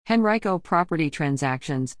Henrico Property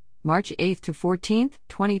Transactions, March 8 to 14,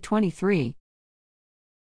 2023.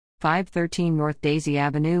 513 North Daisy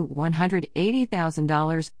Avenue,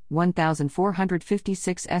 $180,000,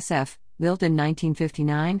 1,456 SF, built in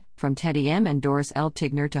 1959, from Teddy M. and Doris L.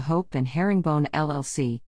 Tigner to Hope and Herringbone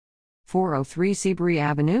LLC. 403 Seabury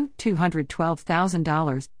Avenue,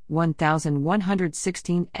 $212,000,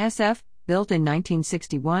 1,116 SF, built in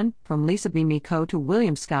 1961, from Lisa B. Miko to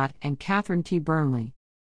William Scott and Catherine T. Burnley.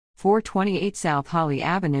 428 South Holly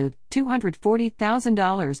Avenue,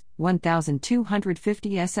 $240,000, 1,250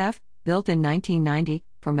 SF, built in 1990,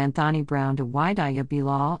 from Anthony Brown to Wydaya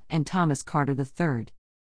Bilal and Thomas Carter III.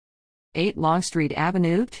 8 Longstreet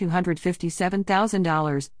Avenue,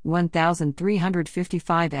 $257,000,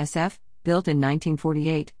 1,355 SF, built in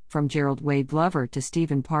 1948, from Gerald Wade Glover to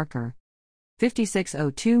Stephen Parker.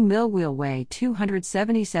 5602 Millwheel Way,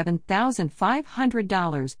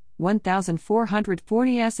 $277,500,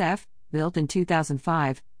 1,440 SF, built in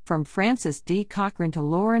 2005, from Francis D. Cochran to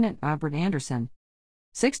Lauren and Robert Anderson.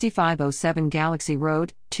 6507 Galaxy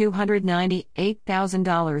Road,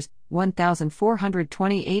 $298,000,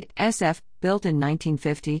 1,428 SF, built in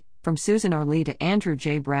 1950, from Susan R. Lee to Andrew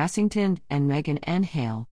J. Brassington and Megan N.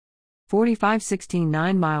 Hale. 4516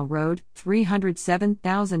 9 Mile Road,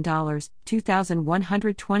 $307,000,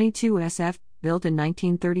 2,122 SF, built in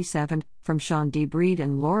 1937, from Sean D. Breed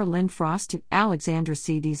and Laura Lynn Frost to Alexandra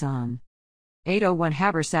C. Dizon. 801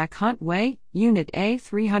 Haversack Hunt Way, Unit A,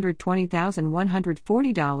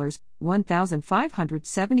 $320,140,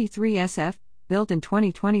 1,573 SF, built in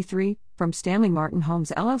 2023, from Stanley Martin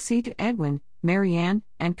Homes LLC to Edwin, Marianne,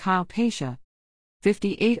 and Kyle Pasha.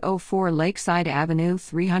 5804 Lakeside Avenue,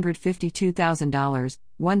 $352,000,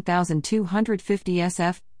 1,250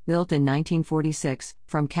 SF, built in 1946,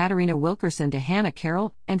 from Katarina Wilkerson to Hannah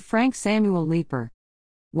Carroll and Frank Samuel Leeper.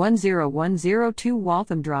 10102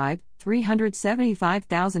 Waltham Drive,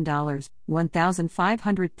 $375,000,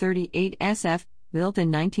 1,538 SF, built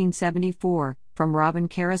in 1974, from Robin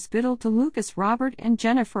Cara Spittle to Lucas Robert and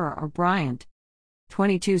Jennifer R. Bryant.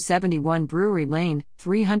 2271 Brewery Lane,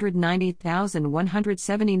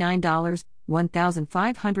 $390,179,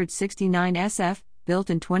 1,569 SF, built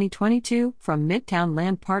in 2022, from Midtown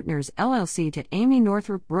Land Partners LLC to Amy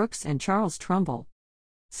Northrop Brooks and Charles Trumbull.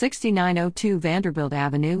 6902 Vanderbilt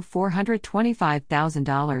Avenue,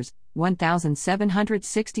 $425,000,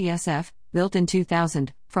 1,760 SF, built in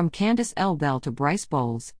 2000, from Candace L. Bell to Bryce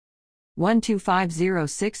Bowles.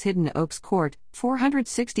 12506 Hidden Oaks Court,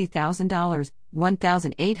 $460,000,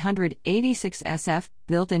 1,886 SF,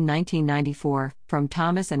 built in 1994, from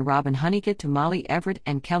Thomas and Robin Honeycutt to Molly Everett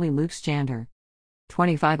and Kelly Luke Stander.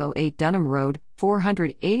 2508 Dunham Road,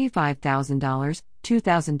 $485,000,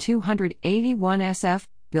 2,281 SF,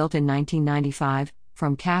 built in 1995,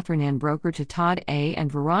 from Catherine Ann Broker to Todd A. and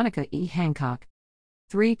Veronica E. Hancock.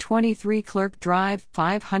 323 Clerk Drive,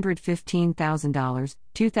 $515,000,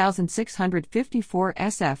 2,654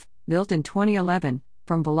 SF, built in 2011,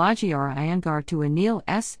 from Balaji R. Iyengar to Anil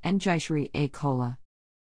S. and Jaishri A. Kola.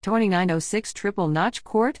 2906 Triple Notch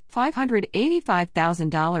Court,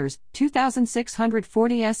 $585,000,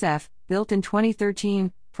 2,640 SF, built in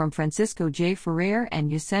 2013, from Francisco J. Ferrer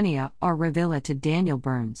and Yesenia R. Revilla to Daniel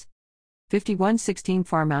Burns. 5116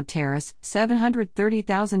 Farmount Terrace,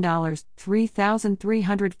 $730,000,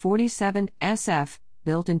 3,347 SF,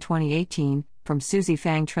 built in 2018, from Susie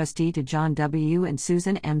Fang Trustee to John W. and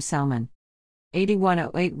Susan M. Selman.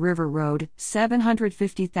 8108 River Road,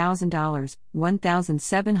 $750,000,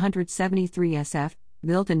 1,773 SF,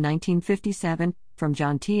 built in 1957, from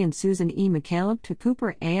John T. and Susan E. McCaleb to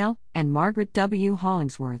Cooper A.L. and Margaret W.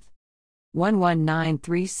 Hollingsworth.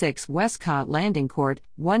 11936 Westcott Landing Court,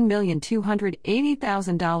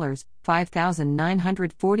 $1,280,000,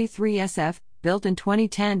 5,943 SF, built in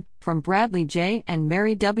 2010, from Bradley J. and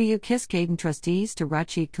Mary W. Kiskaden Trustees to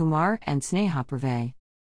Rachit Kumar and Sneha Prave.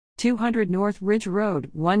 200 North Ridge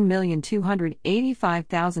Road,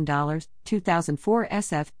 $1,285,000, 2004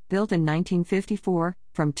 SF, built in 1954,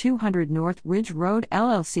 from 200 North Ridge Road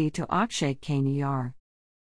LLC to Akshay K. Niyar.